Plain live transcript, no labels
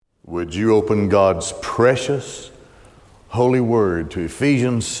Would you open God's precious, holy word to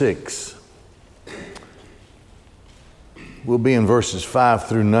Ephesians 6? We'll be in verses 5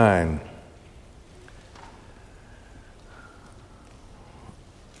 through 9.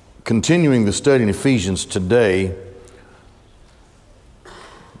 Continuing the study in Ephesians today,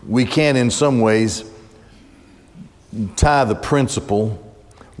 we can in some ways tie the principle,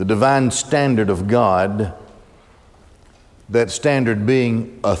 the divine standard of God, that standard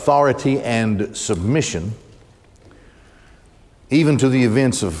being authority and submission, even to the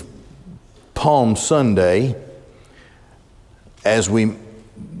events of Palm Sunday as we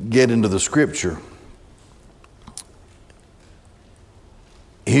get into the Scripture.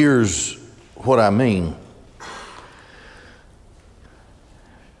 Here's what I mean.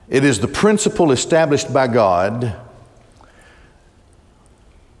 It is the principle established by God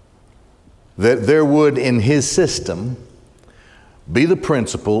that there would in His system be the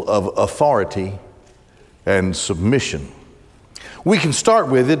principle of authority and submission. We can start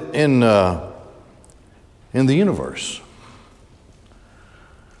with it in the universe,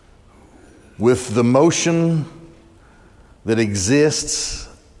 with the motion that exists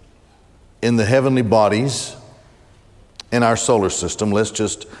in the heavenly bodies in our solar system. Let's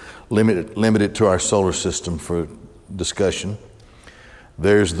just limit it to our solar system for discussion.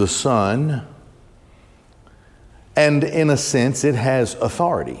 There's the sun, and in a sense it has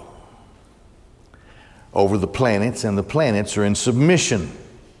authority over the planets, and the planets are in submission.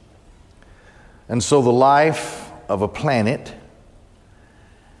 And so the life of a planet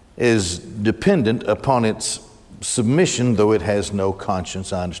is dependent upon its submission, though it has no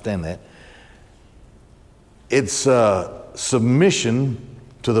conscience. I understand that. It's submission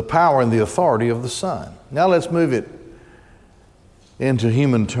to the power and the authority of the sun. Now let's move it into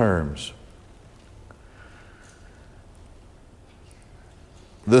human terms.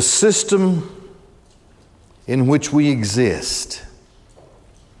 The system in which we exist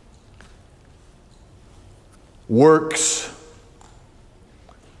works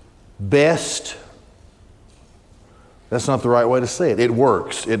best. That's not the right way to say it. It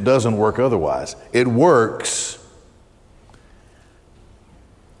works. It doesn't work otherwise. It works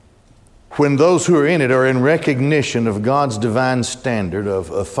when those who are in it are in recognition of God's divine standard of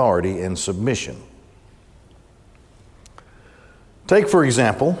authority and submission. Take, for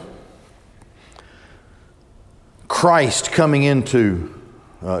example, Christ coming into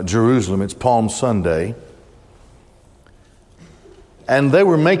Jerusalem. It's Palm Sunday. And they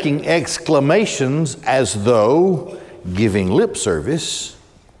were making exclamations as though giving lip service.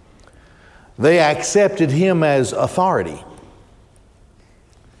 They accepted Him as authority.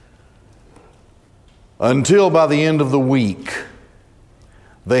 Until by the end of the week,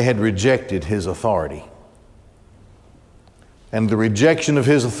 they had rejected His authority. And the rejection of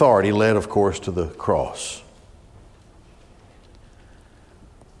His authority led, of course, to the cross.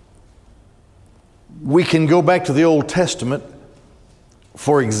 We can go back to the Old Testament.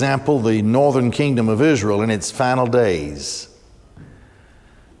 For example, the northern kingdom of Israel in its final days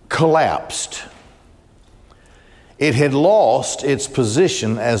collapsed. It had lost its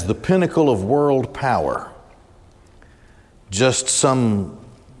position as the pinnacle of world power just some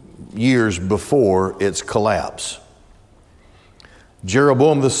years before its collapse.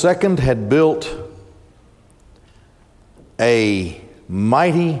 Jeroboam II had built a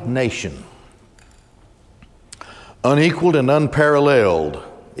mighty nation, unequaled and unparalleled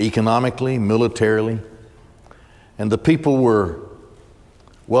economically, militarily, and the people were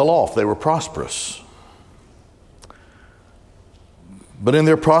well off. They were prosperous. But in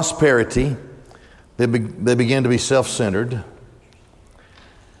their prosperity, they began to be self-centered.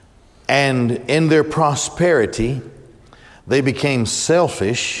 And in their prosperity, they became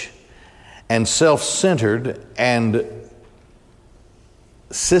selfish and self-centered and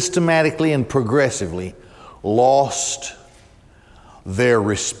systematically and progressively lost their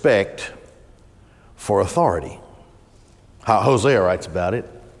respect for authority. Hosea writes about it.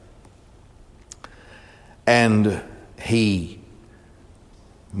 And he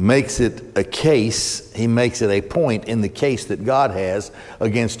makes it a case, he makes it a point in the case that God has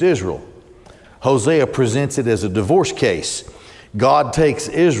against Israel. Hosea presents it as a divorce case. God takes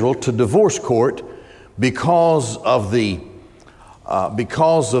Israel to divorce court because of the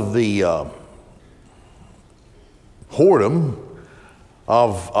whoredom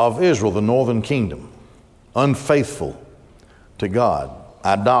of Israel, the northern kingdom, unfaithful to God,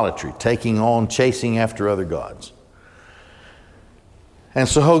 idolatry, chasing after other gods. And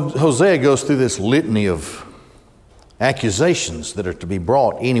so Hosea goes through this litany of accusations that are to be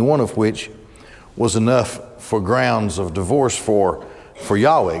brought, any one of which was enough for grounds of divorce for for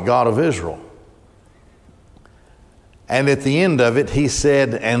Yahweh, God of Israel. And at the end of it, he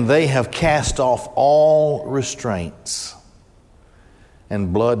said, and they have cast off all restraints,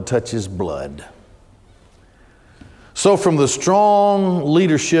 and blood touches blood. So from the strong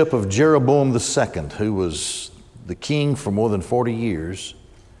leadership of Jeroboam II, who was the king for more than 40 years,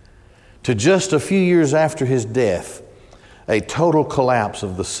 to just a few years after his death, a total collapse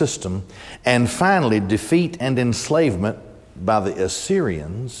of the system, and finally defeat and enslavement by the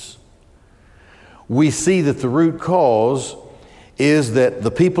Assyrians, we see that the root cause is that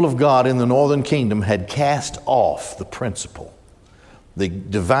the people of God in the northern kingdom had cast off the principle, the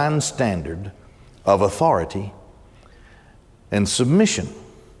divine standard of authority and submission.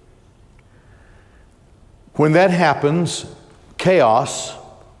 When that happens, chaos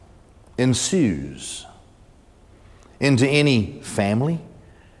ensues into any family,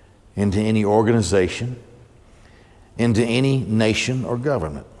 into any organization, into any nation or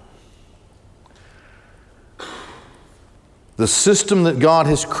government. The system that God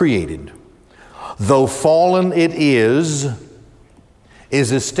has created, though fallen it is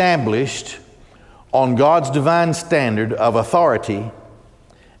established on God's divine standard of authority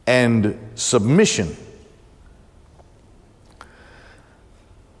and submission.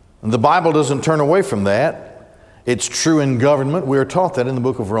 And the Bible doesn't turn away from that. It's true in government. We are taught that in the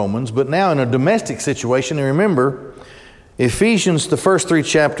book of Romans. But now in a domestic situation, and remember, Ephesians, the first 3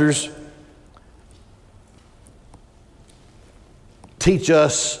 chapters, teach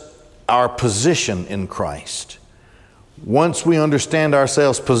us our position in Christ. Once we understand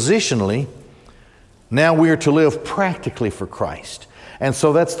ourselves positionally, now we are to live practically for Christ. And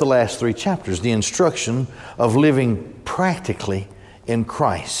so that's the last 3 chapters, the instruction of living practically in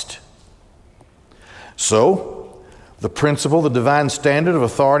Christ. So, the principle, the divine standard of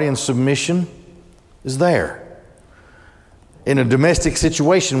authority and submission is there. In a domestic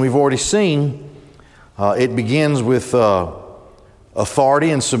situation, we've already seen, it begins with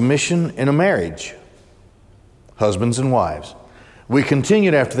authority and submission in a marriage, husbands and wives. We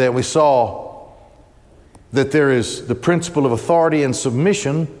continued after that. We saw that there is the principle of authority and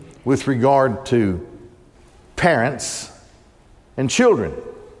submission with regard to parents and children.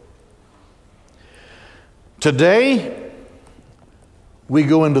 Today, we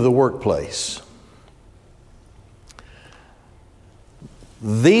go into the workplace.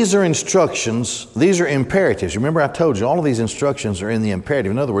 These are instructions, these are imperatives. Remember, I told you all of these instructions are in the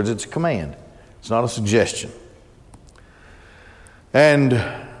imperative. In other words, it's a command. It's not a suggestion. And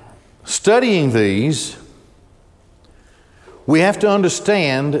studying these, we have to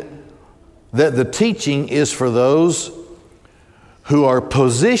understand that the teaching is for those who are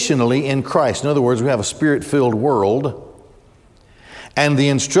positionally in Christ. In other words, we have a spirit-filled world, and the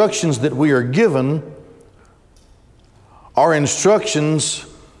instructions that we are given are instructions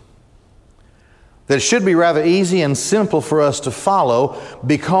that should be rather easy and simple for us to follow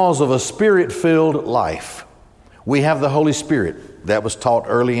because of a spirit-filled life. We have the Holy Spirit. That was taught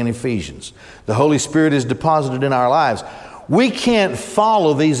early in Ephesians. The Holy Spirit is deposited in our lives. We can't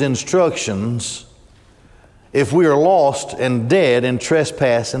follow these instructions if we are lost and dead in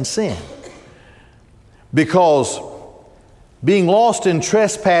trespass and sin. Because being lost in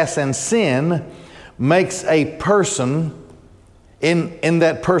trespass and sin makes a person, in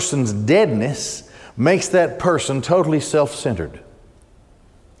that person's deadness, makes that person totally self-centered.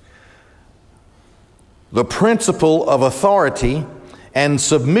 The principle of authority and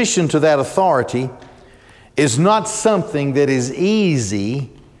submission to that authority is not something that is easy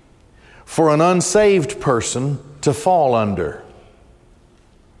for an unsaved person to fall under.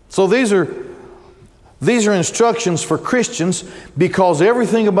 So these are instructions for Christians because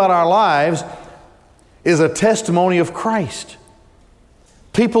everything about our lives is a testimony of Christ.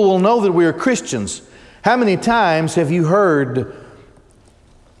 People will know that we are Christians. How many times have you heard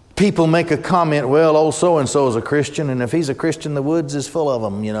people make a comment, well, old so-and-so is a Christian, and if he's a Christian, the woods is full of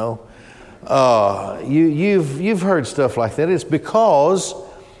them, you know. You've heard stuff like that. It's because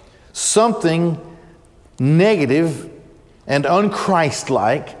something negative and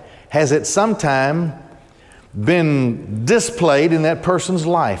unchristlike has at some time been displayed in that person's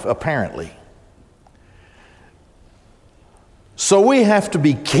life, apparently. So we have to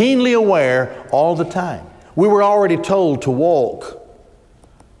be keenly aware all the time. We were already told to walk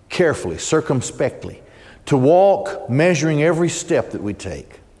carefully, circumspectly, to walk measuring every step that we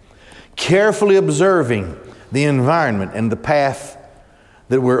take, carefully observing the environment and the path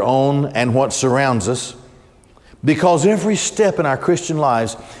that we're on and what surrounds us, because every step in our Christian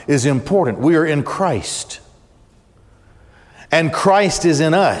lives is important. We are in Christ, and Christ is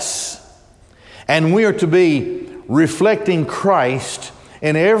in us, and we are to be reflecting Christ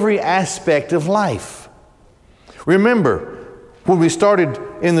in every aspect of life. Remember, when we started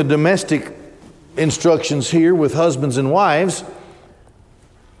in the domestic instructions here with husbands and wives,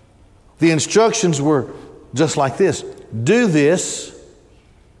 the instructions were just like this. Do this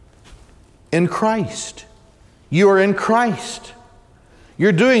in Christ. You are in Christ.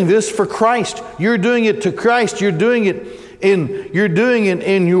 You're doing this for Christ. You're doing it to Christ. You're doing it in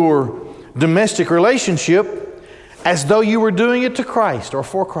your domestic relationship as though you were doing it to Christ or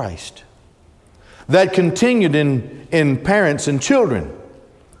for Christ. That continued in parents and children,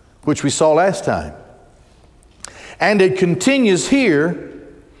 which we saw last time. And it continues here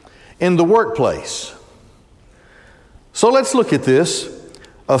in the workplace. So let's look at this.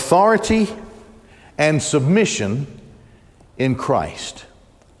 Authority and submission in Christ.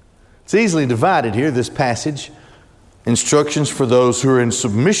 It's easily divided here, this passage. Instructions for those who are in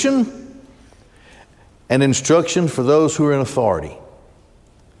submission and instructions for those who are in authority.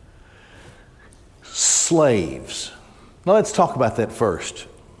 Slaves. Now let's talk about that first.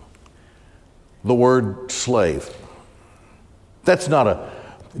 The word slave. That's not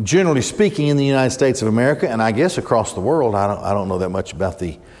generally speaking in the United States of America, and I guess across the world, I don't know that much about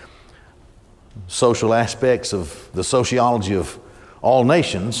the social aspects of the sociology of all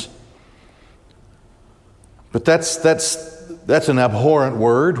nations. But that's an abhorrent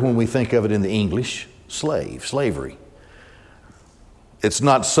word when we think of it in the English. Slavery. It's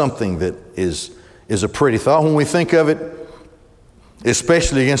not something that is a pretty thought. When we think of it,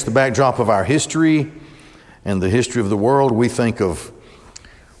 especially against the backdrop of our history and the history of the world, we think of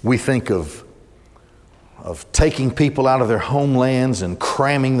taking people out of their homelands and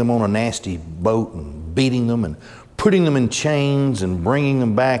cramming them on a nasty boat and beating them and putting them in chains and bringing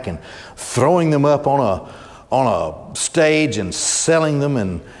them back and throwing them up on a stage and selling them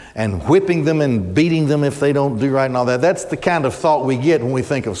and whipping them and beating them if they don't do right and all that. That's the kind of thought we get when we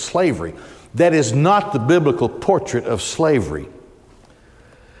think of slavery. That is not the biblical portrait of slavery.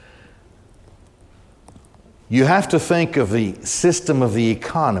 You have to think of the system of the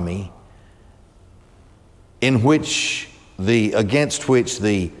economy against which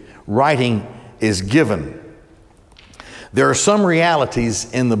the writing is given. There are some realities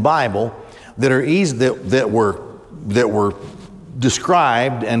in the Bible that are that were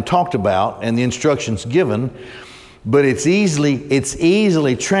described and talked about and the instructions given, but it's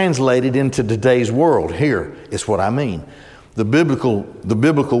easily translated into today's world. Here is what I mean. The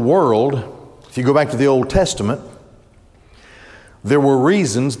biblical world, if you go back to the Old Testament, there were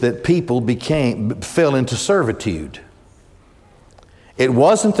reasons that people fell into servitude. It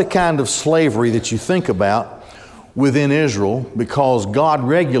wasn't the kind of slavery that you think about within Israel because God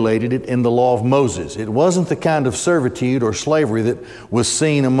regulated it in the law of Moses. It wasn't the kind of servitude or slavery that was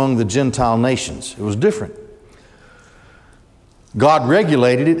seen among the Gentile nations. It was different. God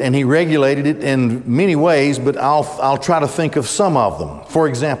regulated it, and He regulated it in many ways, but I'll try to think of some of them. For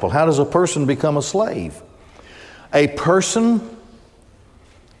example, how does a person become a slave? A person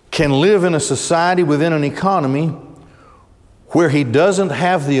can live in a society within an economy where he doesn't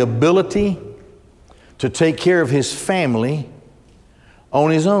have the ability to take care of his family on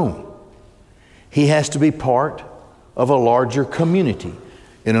his own. He has to be part of a larger community.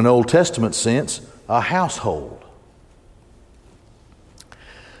 In an Old Testament sense, a household.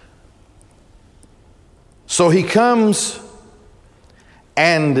 So he comes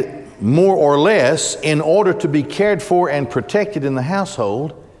and more or less, in order to be cared for and protected in the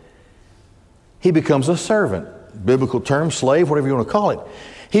household, he becomes a servant. Biblical term, slave, whatever you want to call it.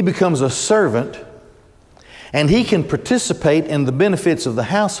 He becomes a servant, and he can participate in the benefits of the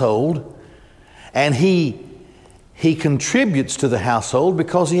household, and he contributes to the household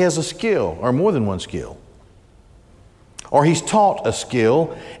because he has a skill, or more than one skill. Or he's taught a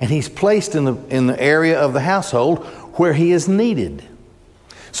skill, and he's placed in the area of the household where he is needed.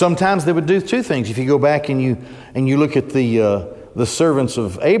 Sometimes they would do two things. If you go back and you look at the servants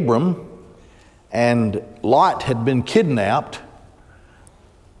of Abram, and Lot had been kidnapped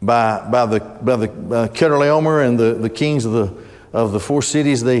by the Chedorlaomer and the kings of the four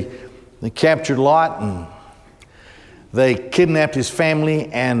cities. They captured Lot and they kidnapped his family,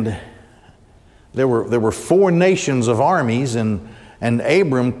 and there were 4 nations of armies, and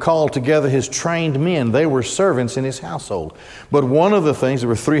Abram called together his trained men. They were servants in his household. But one of the things, there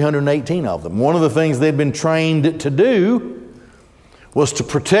were 318 of them, one of the things they'd been trained to do was to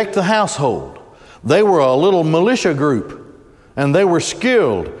protect the household. They were a little militia group, and they were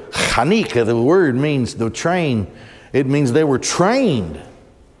skilled. Chanika, the word means the train. It means they were trained.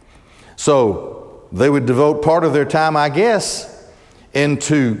 So they would devote part of their time, I guess,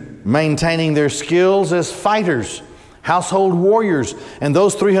 into maintaining their skills as fighters, household warriors. And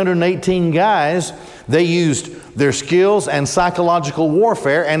those 318 guys, they used their skills and psychological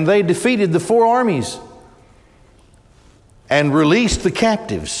warfare, and they defeated the 4 armies and released the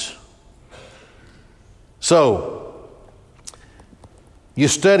captives. So, you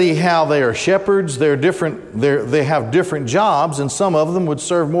study how they are shepherds. They have different jobs, and some of them would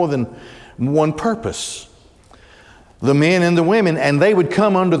serve more than one purpose. The men and the women, and they would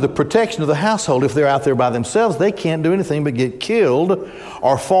come under the protection of the household. If they're out there by themselves, they can't do anything but get killed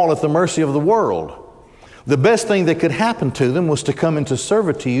or fall at the mercy of the world. The best thing that could happen to them was to come into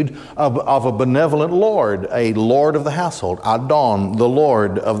servitude of a benevolent lord, a lord of the household. Adon, the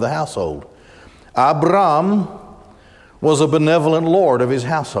lord of the household. Abram was a benevolent lord of his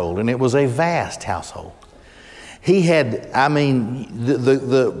household, and it was a vast household. He had,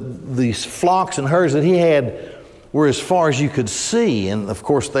 these flocks and herds that he had were as far as you could see, and of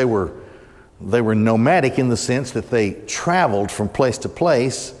course they were nomadic in the sense that they traveled from place to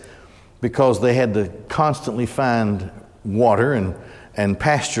place because they had to constantly find water and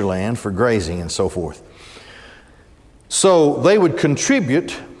pasture land for grazing and so forth. So they would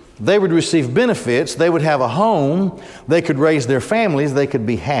contribute, they would receive benefits, they would have a home, they could raise their families, they could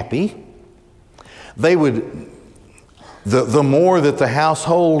be happy. They would, the more that the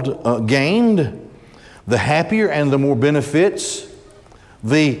household gained, the happier and the more benefits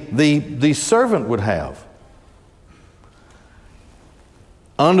the servant would have.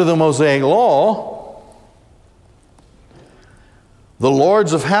 Under the Mosaic law, the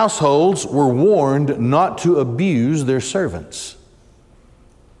lords of households were warned not to abuse their servants.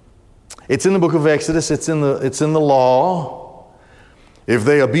 It's in the book of Exodus, it's in the law. If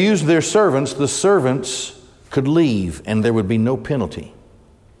they abused their servants, the servants could leave and there would be no penalty.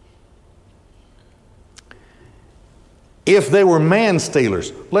 If they were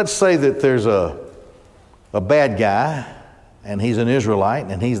man-stealers, let's say that there's a bad guy and he's an Israelite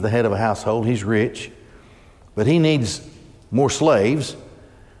and he's the head of a household, he's rich, but he needs more slaves,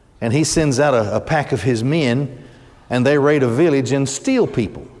 and he sends out a pack of his men and they raid a village and steal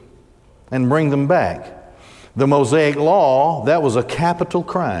people and bring them back. The Mosaic law, that was a capital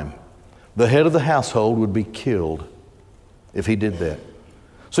crime. The head of the household would be killed if he did that.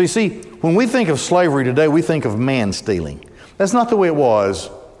 So you see, when we think of slavery today, we think of man stealing. That's not the way it was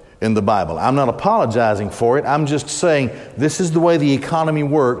in the Bible. I'm not apologizing for it. I'm just saying this is the way the economy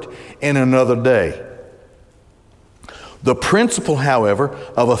worked in another day. The principle, however,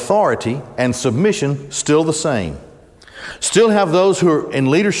 of authority and submission still the same. Still have those who are in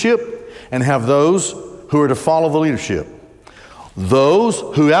leadership and have those who are to follow the leadership. Those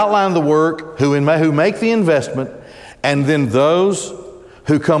who outline the work, who make the investment, and then those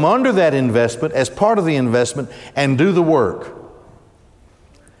who come under that investment as part of the investment and do the work.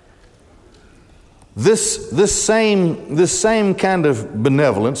 This same kind of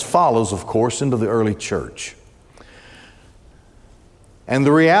benevolence follows, of course, into the early church. And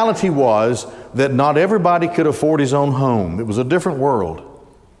the reality was that not everybody could afford his own home. It was a different world.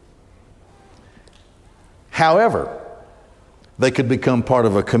 However, they could become part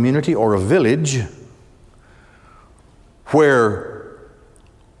of a community or a village where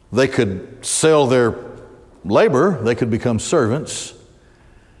they could sell their labor, they could become servants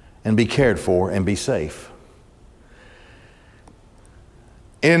and be cared for and be safe.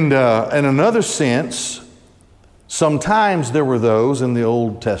 In another sense, sometimes there were those in the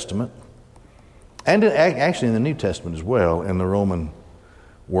Old Testament, and actually in the New Testament as well, in the Roman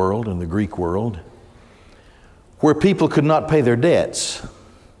world and the Greek world, where people could not pay their debts.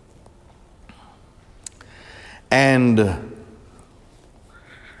 And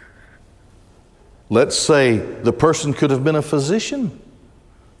let's say the person could have been a physician,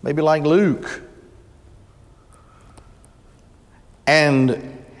 maybe like Luke.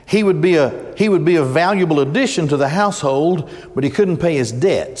 And he would be a valuable addition to the household, but he couldn't pay his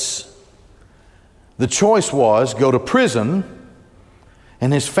debts. The choice was go to prison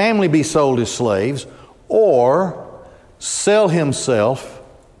and his family be sold as slaves, or sell himself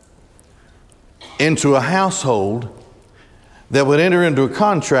into a household that would enter into a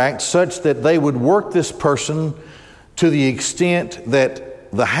contract such that they would work this person to the extent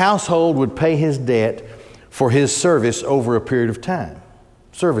that the household would pay his debt for his service over a period of time.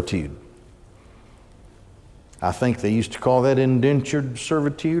 Servitude. I think they used to call that indentured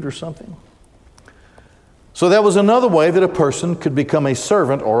servitude or something. So that was another way that a person could become a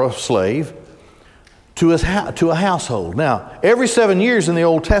servant or a slave to a household. Now, every 7 years in the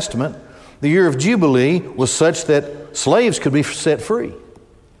Old Testament, the year of Jubilee was such that slaves could be set free.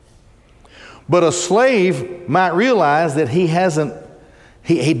 But a slave might realize that he hasn't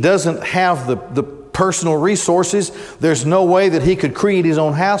He doesn't have the personal resources. There's no way that he could create his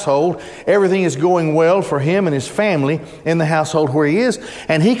own household. Everything is going well for him and his family in the household where he is.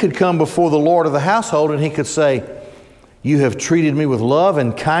 And he could come before the Lord of the household and he could say, you have treated me with love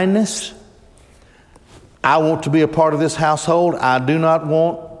and kindness. I want to be a part of this household. I do not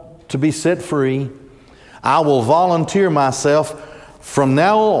want to be set free. I will volunteer myself from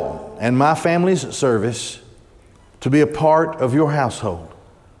now on and my family's service to be a part of your household.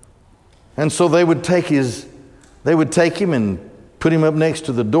 And so they would take him and put him up next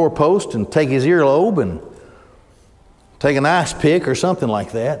to the doorpost and take his earlobe and take an ice pick or something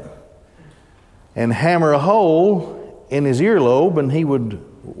like that and hammer a hole in his earlobe, and he would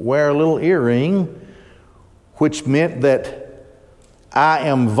wear a little earring, which meant that I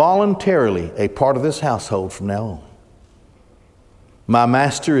am voluntarily a part of this household from now on. My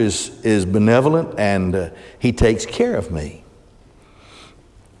master is benevolent and he takes care of me.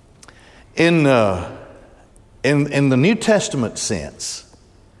 In the New Testament sense,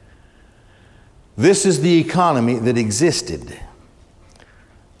 this is the economy that existed.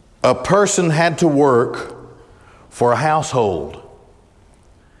 A person had to work for a household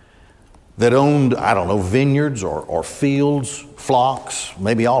that owned, vineyards or fields, flocks,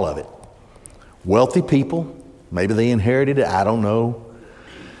 maybe all of it. Wealthy people, maybe they inherited it, I don't know.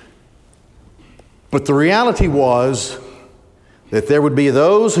 But the reality was that there would be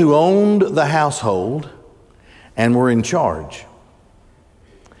those who owned the household and were in charge.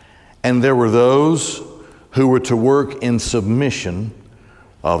 And there were those who were to work in submission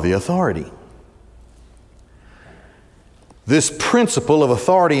of the authority. This principle of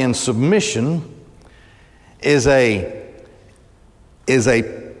authority and submission is a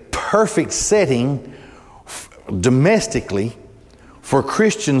perfect setting domestically for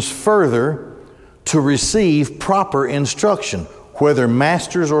Christians further to receive proper instruction, whether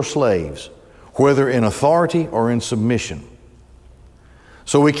masters or slaves, whether in authority or in submission.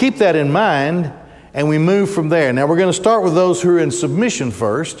 So we keep that in mind and we move from there. Now we're going to start with those who are in submission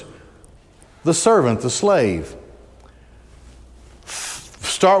first. The servant, the slave.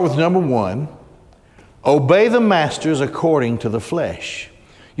 Start with number 1. Obey the masters according to the flesh.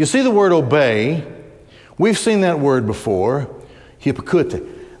 You see the word obey. We've seen that word before.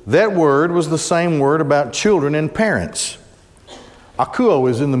 Hypocrite. That word was the same word about children and parents. Akuo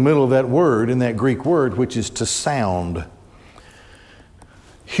is in the middle of that word, in that Greek word, which is to sound.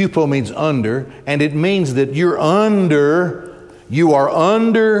 Hupo means under, and it means that you are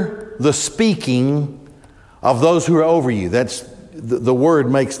under the speaking of those who are over you. That's the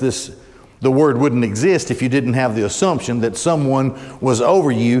word makes this, the word wouldn't exist if you didn't have the assumption that someone was over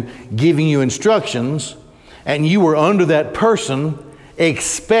you giving you instructions, and you were under that person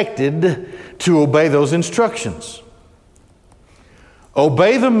expected to obey those instructions.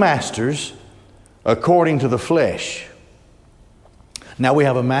 Obey the masters according to the flesh. Now we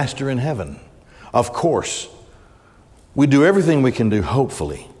have a master in heaven. Of course, we do everything we can do,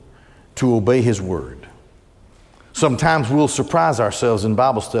 hopefully, to obey his word. Sometimes we'll surprise ourselves in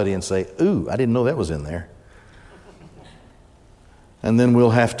Bible study and say, ooh, I didn't know that was in there. And then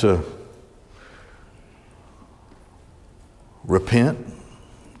we'll have to repent,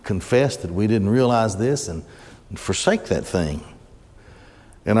 confess that we didn't realize this, and forsake that thing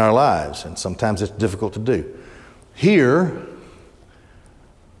in our lives. And sometimes it's difficult to do. Here,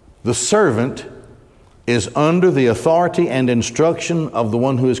 the servant is under the authority and instruction of the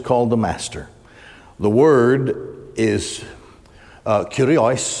one who is called the master. The word is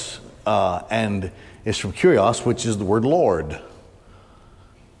kurios, and it's from kurios, which is the word Lord.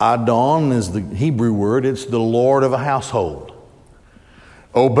 Adon is the Hebrew word. It's the Lord of a household.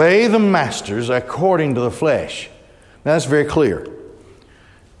 Obey the masters according to the flesh. Now that's very clear.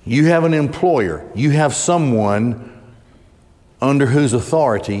 You have an employer. You have someone under whose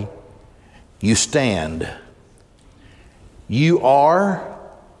authority you stand. You are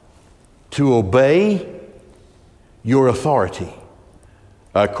to obey your authority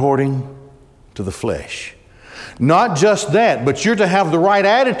according to the flesh. Not just that, but you're to have the right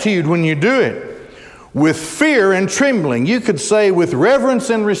attitude when you do it. With fear and trembling. You could say with reverence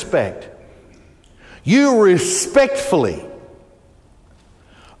and respect. You respectfully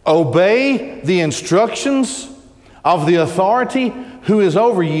obey the instructions of the authority who is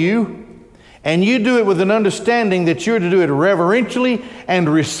over you, and you do it with an understanding that you're to do it reverentially and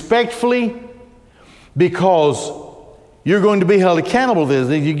respectfully, because you're going to be held accountable to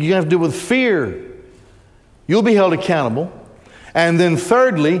this. You have to do it with fear. You'll be held accountable. And then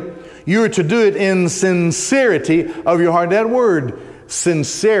thirdly, you're to do it in sincerity of your heart. That word,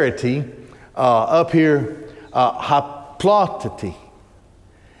 sincerity, up here, haplotity.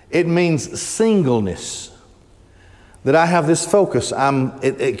 It means singleness. That I have this focus.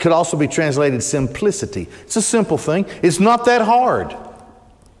 It could also be translated simplicity. It's a simple thing. It's not that hard.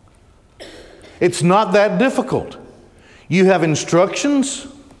 It's not that difficult. You have instructions,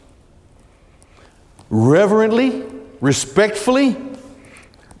 reverently, respectfully,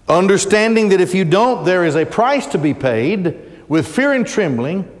 understanding that if you don't, there is a price to be paid, with fear and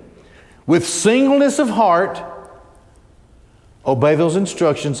trembling, with singleness of heart, obey those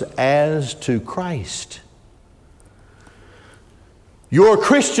instructions as to Christ. Your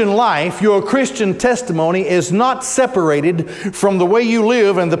Christian life, your Christian testimony is not separated from the way you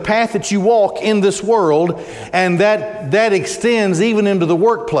live and the path that you walk in this world, and that extends even into the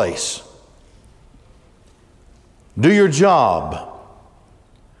workplace. Do your job.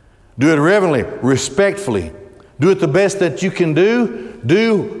 Do it reverently, respectfully. Do it the best that you can do.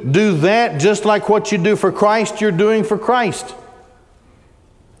 Do that just like what you do for Christ, you're doing for Christ.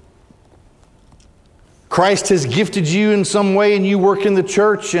 Christ has gifted you in some way, and you work in the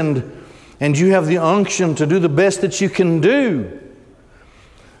church, and you have the unction to do the best that you can do.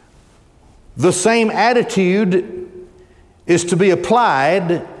 The same attitude is to be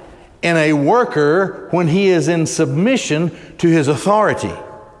applied in a worker when he is in submission to his authority.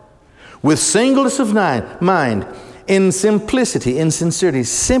 With singleness of mind, in simplicity, in sincerity,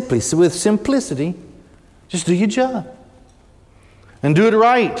 simply, with simplicity, just do your job. And do it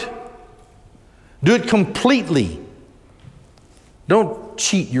right. Do it completely. Don't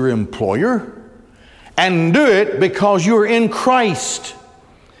cheat your employer. And do it because you're in Christ.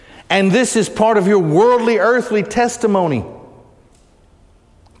 And this is part of your worldly, earthly testimony.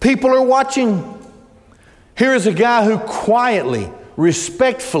 People are watching. Here is a guy who quietly,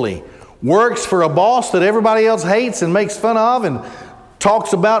 respectfully works for a boss that everybody else hates and makes fun of and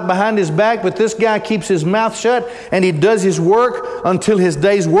talks about behind his back, but this guy keeps his mouth shut and he does his work until his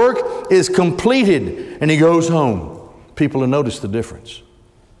day's work is completed and he goes home. People will notice the difference.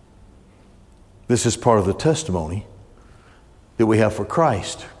 This is part of the testimony that we have for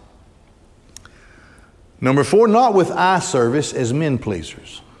Christ. Number 4, not with eye service as men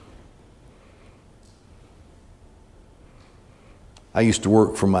pleasers. I used to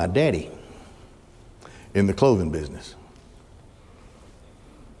work for my daddy in the clothing business.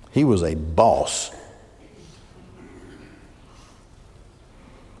 He was a boss.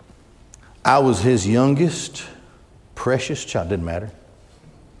 I was his youngest, precious child. Didn't matter.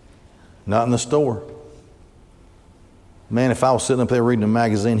 Not in the store. Man, if I was sitting up there reading a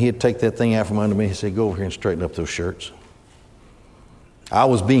magazine, he'd take that thing out from under me and say, go over here and straighten up those shirts. I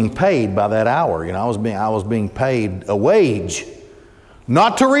was being paid by that hour. I was being paid a wage.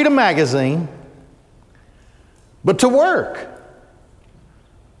 Not to read a magazine, but to work.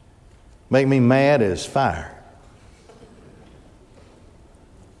 Make me mad as fire.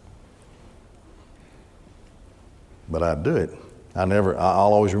 But I'd do it.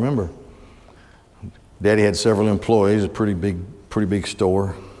 I'll always remember. Daddy had several employees, a pretty big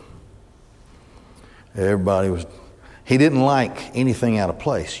store. He didn't like anything out of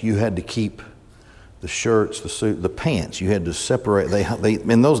place. You had to keep the shirts, the suit, the pants. You had to separate. They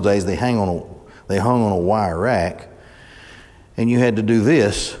in those days they hung on a wire rack, and you had to do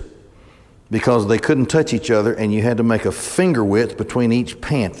this because they couldn't touch each other, and you had to make a finger width between each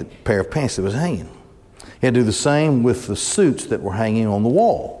pair of pants that was hanging. You had to do the same with the suits that were hanging on the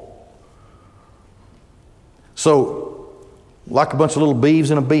wall. So, like a bunch of little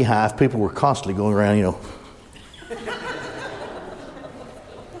beeves in a beehive, people were constantly going around,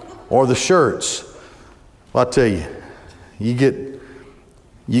 Or the shirts. Well, I tell you, you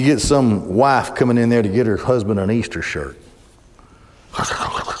get some wife coming in there to get her husband an Easter shirt.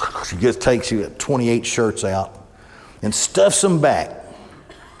 She just takes 28 shirts out and stuffs them back.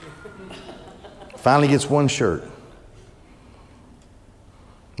 Finally gets one shirt.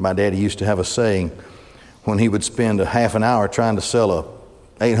 My daddy used to have a saying when he would spend a half an hour trying to sell a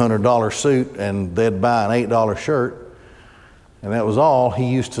 $800 suit and they'd buy an $8 shirt, and that was all. He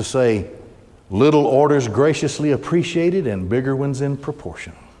used to say, little orders graciously appreciated and bigger ones in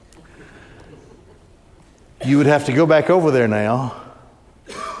proportion. You would have to go back over there now.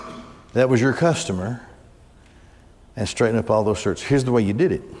 That was your customer, and straighten up all those shirts. Here's the way you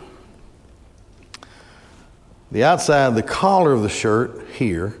did it. The outside of the collar of the shirt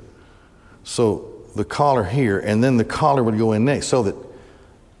here, so the collar here, and then the collar would go in next, so that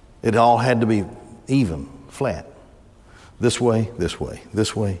it all had to be even, flat. This way, this way,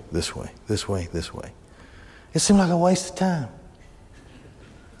 this way, this way, this way, this way. It seemed like a waste of time.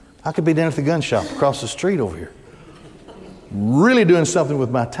 I could be down at the gun shop across the street over here, really doing something with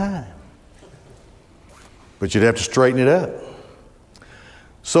my time. But you'd have to straighten it up.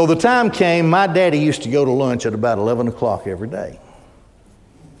 So the time came, my daddy used to go to lunch at about 11 o'clock every day.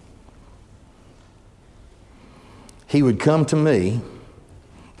 He would come to me.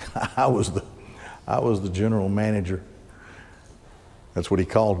 I was the general manager. That's what he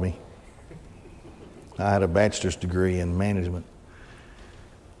called me. I had a bachelor's degree in management.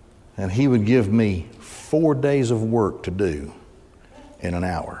 And he would give me 4 days of work to do in an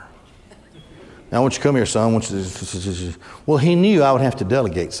hour. Now, I want you to come here, son. Well, he knew I would have to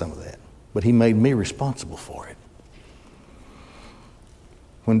delegate some of that, but he made me responsible for it.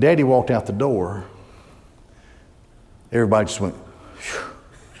 When Daddy walked out the door, everybody just went, phew.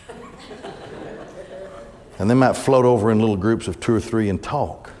 And they might float over in little groups of 2 or 3 and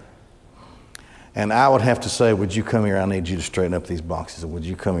talk. And I would have to say, would you come here? I need you to straighten up these boxes. Or would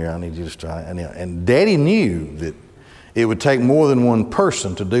you come here? I need you to straighten. And Daddy knew that it would take more than one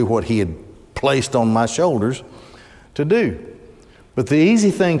person to do what he had placed on my shoulders to do. But the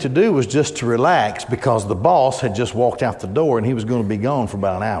easy thing to do was just to relax, because the boss had just walked out the door and he was going to be gone for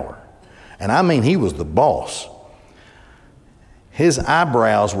about an hour. And I mean, he was the boss. His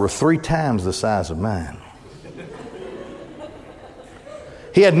eyebrows were 3 times the size of mine.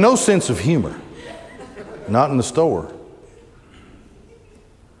 He had no sense of humor. Not in the store.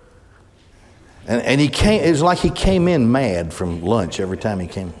 And he came, it was like he came in mad from lunch every time he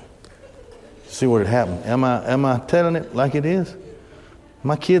came. See what had happened. Am I telling it like it is?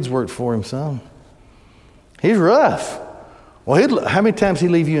 My kids worked for him, son. He's rough. Well, how many times he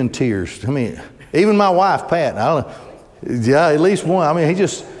leave you in tears? I mean, even my wife, Pat, I don't know, yeah, at least one. I mean, he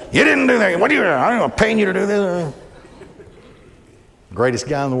just, you didn't do that. What are you doing? I'm going to pay you to do this. Greatest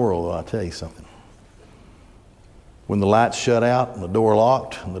guy in the world, though, I'll tell you something. When the lights shut out and the door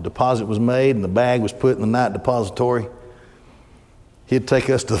locked and the deposit was made and the bag was put in the night depository, he'd take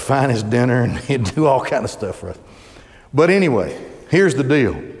us to the finest dinner and he'd do all kind of stuff for us. But anyway, here's the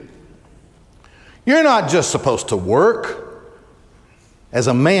deal. You're not just supposed to work as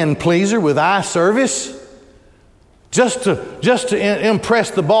a man pleaser with eye service just to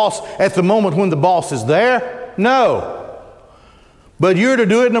impress the boss at the moment when the boss is there. No. But you're to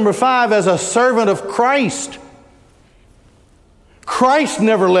do it, number 5, as a servant of Christ. Christ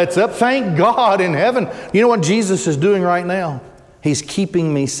never lets up. Thank God in heaven. You know what Jesus is doing right now? He's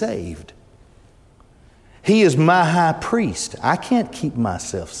keeping me saved. He is my high priest. I can't keep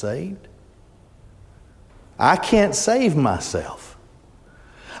myself saved. I can't save myself.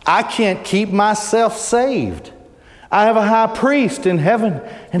 I can't keep myself saved. I have a high priest in heaven,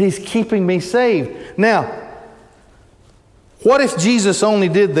 and He's keeping me saved. Now, what if Jesus only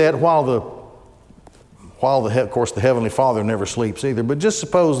did that of course, the Heavenly Father never sleeps either, but just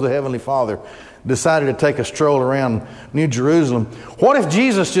suppose the Heavenly Father decided to take a stroll around New Jerusalem. What if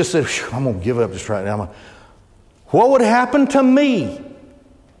Jesus just said, I'm going to give up just right now. What would happen to me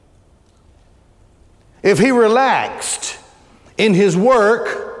if He relaxed in His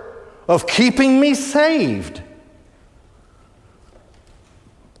work of keeping me saved?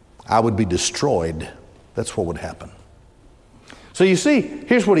 I would be destroyed. That's what would happen. So you see,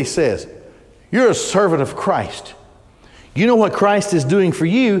 here's what He says. You're a servant of Christ. You know what Christ is doing for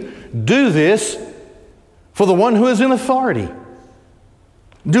you. Do this for the one who is in authority.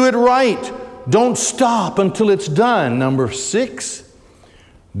 Do it right. Don't stop until it's done. Number 6,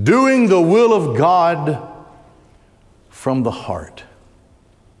 doing the will of God from the heart.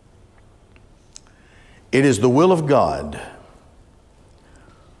 It is the will of God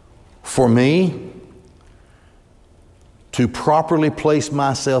for me to properly place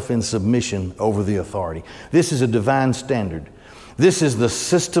myself in submission over the authority. This is a divine standard. This is the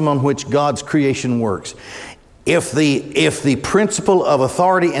system on which God's creation works. If the principle of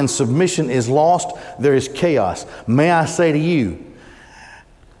authority and submission is lost, there is chaos. May I say to you,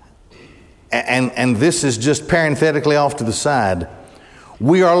 and this is just parenthetically off to the side,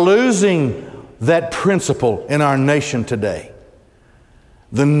 we are losing that principle in our nation today.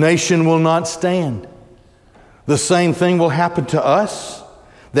 The nation will not stand. The same thing will happen to us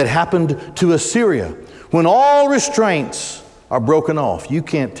that happened to Assyria. When all restraints are broken off, you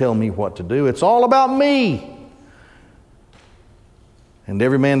can't tell me what to do. It's all about me. And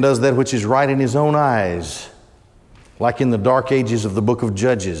every man does that which is right in his own eyes, like in the dark ages of the book of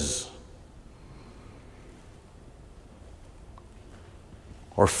Judges.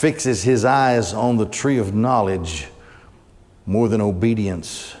 Or fixes his eyes on the tree of knowledge more than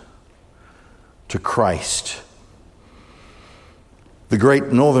obedience to Christ. The great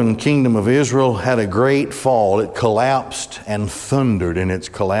northern kingdom of Israel had a great fall. It collapsed and thundered in its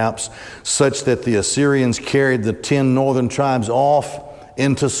collapse, such that the Assyrians carried the 10 northern tribes off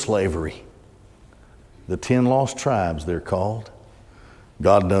into slavery. The 10 lost tribes, they're called.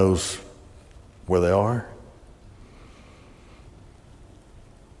 God knows where they are.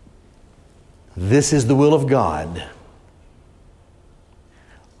 This is the will of God,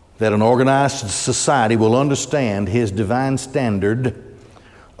 that an organized society will understand His divine standard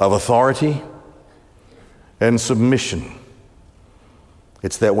of authority and submission.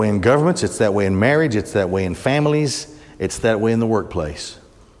 It's that way in governments, it's that way in marriage, it's that way in families, it's that way in the workplace.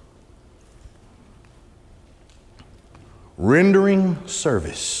 Rendering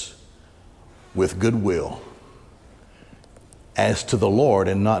service with goodwill as to the Lord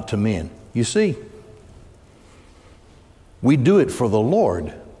and not to men. You see, we do it for the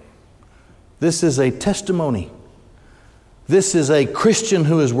Lord. This is a testimony. This is a Christian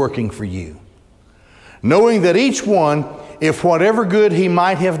who is working for you. Knowing that each one, if whatever good he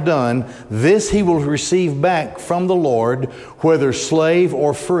might have done, this he will receive back from the Lord, whether slave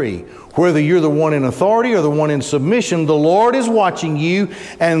or free. Whether you're the one in authority or the one in submission, the Lord is watching you,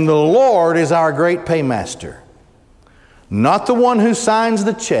 and the Lord is our great paymaster. Not the one who signs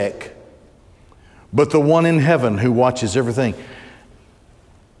the check, but the one in heaven who watches everything.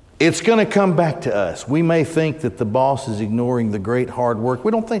 It's going to come back to us. We may think that the boss is ignoring the great hard work.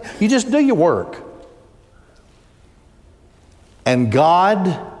 We don't think. You just do your work. And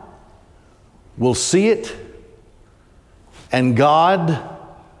God will see it, and God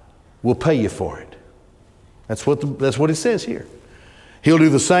will pay you for it. That's what it says here. He'll do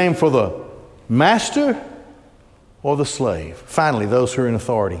the same for the master or the slave. Finally, those who are in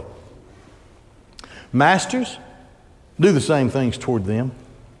authority. Masters, do the same things toward them.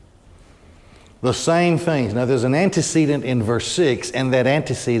 The same things. Now there's an antecedent in verse 6, and that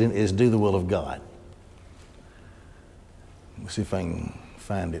antecedent is do the will of God. Let's see if I can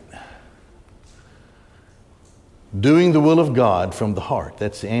find it. Doing the will of God from the heart.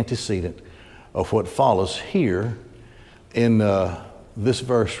 That's the antecedent of what follows here in this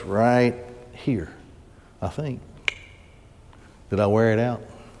verse right here, I think. Did I wear it out?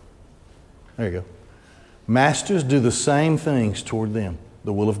 There you go. Masters, do the same things toward them,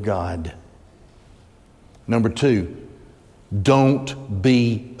 the will of God. Number 2, don't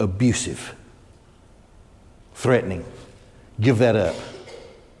be abusive, threatening. Give that up.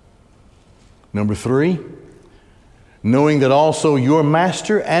 Number 3, knowing that also your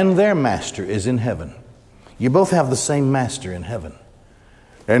master and their master is in heaven. You both have the same master in heaven,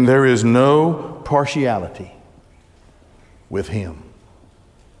 and there is no partiality with him.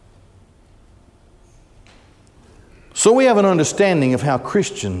 So we have an understanding of how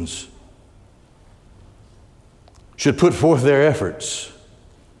Christians should put forth their efforts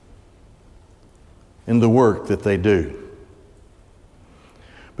in the work that they do.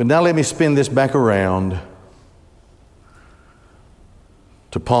 But now let me spin this back around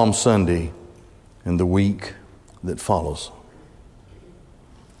to Palm Sunday and the week that follows.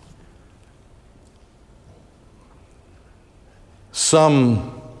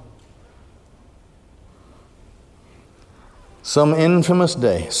 Some infamous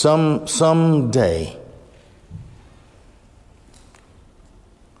day, some day,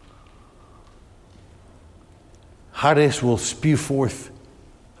 Hades will spew forth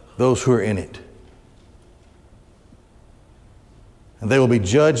those who are in it. And they will be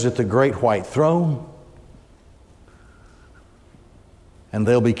judged at the great white throne, and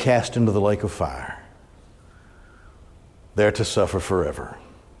they'll be cast into the lake of fire, there to suffer forever.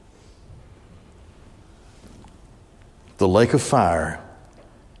 The lake of fire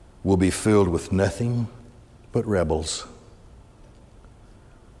will be filled with nothing but rebels.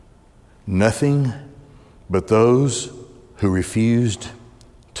 Nothing but those who refused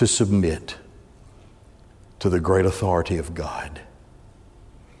to submit to the great authority of God.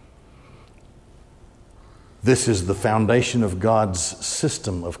 This is the foundation of God's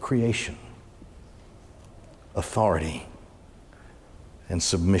system of creation, authority and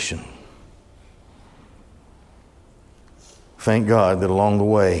submission. Thank God that along the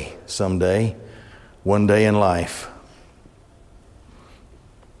way, someday, one day in life,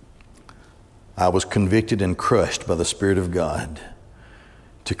 I was convicted and crushed by the Spirit of God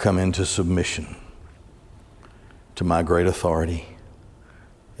to come into submission to my great authority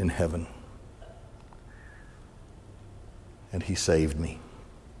in heaven. And He saved me.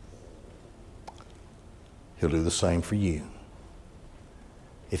 He'll do the same for you.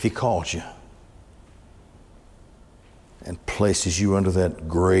 If He calls you and places you under that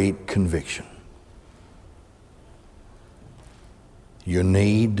great conviction, your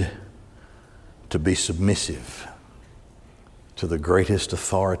need to be submissive to the greatest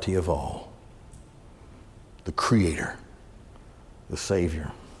authority of all, the Creator, the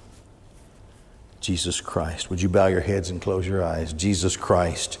Savior, Jesus Christ. Would you bow your heads and close your eyes? Jesus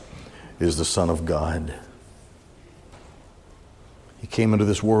Christ is the Son of God. He came into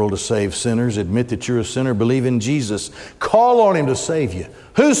this world to save sinners. Admit that you're a sinner. Believe in Jesus. Call on Him to save you.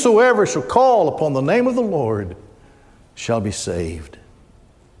 Whosoever shall call upon the name of the Lord shall be saved.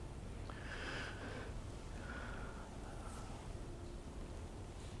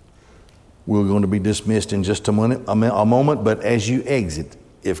 We're going to be dismissed in just a moment, but as you exit,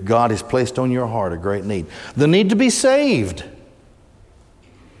 if God has placed on your heart a great need, the need to be saved,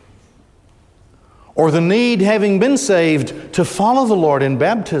 or the need, having been saved, to follow the Lord in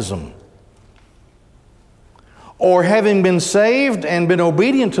baptism, or having been saved and been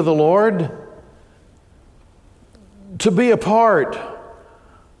obedient to the Lord, to be a part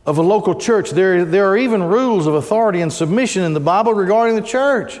of a local church. There are even rules of authority and submission in the Bible regarding the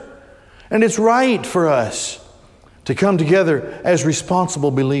church. And it's right for us to come together as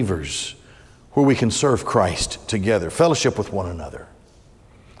responsible believers where we can serve Christ together, fellowship with one another,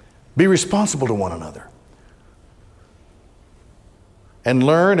 be responsible to one another, and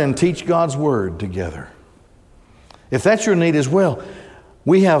learn and teach God's Word together. If that's your need as well,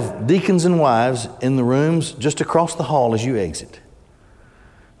 we have deacons and wives in the rooms just across the hall as you exit.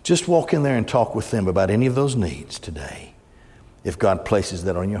 Just walk in there and talk with them about any of those needs today, if God places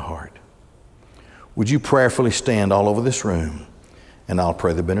that on your heart. Would you prayerfully stand all over this room, and I'll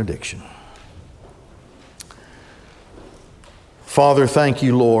pray the benediction. Father, thank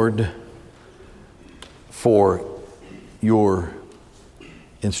you, Lord, for your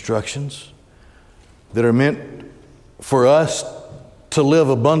instructions that are meant for us to live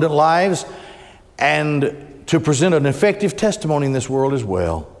abundant lives and to present an effective testimony in this world as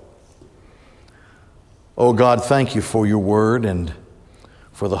well. Oh God, thank you for your word and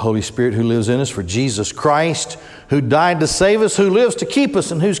for the Holy Spirit who lives in us, for Jesus Christ who died to save us, who lives to keep us,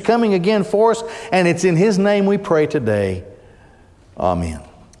 and who's coming again for us. And it's in His name we pray today. Amen.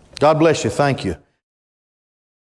 God bless you. Thank you.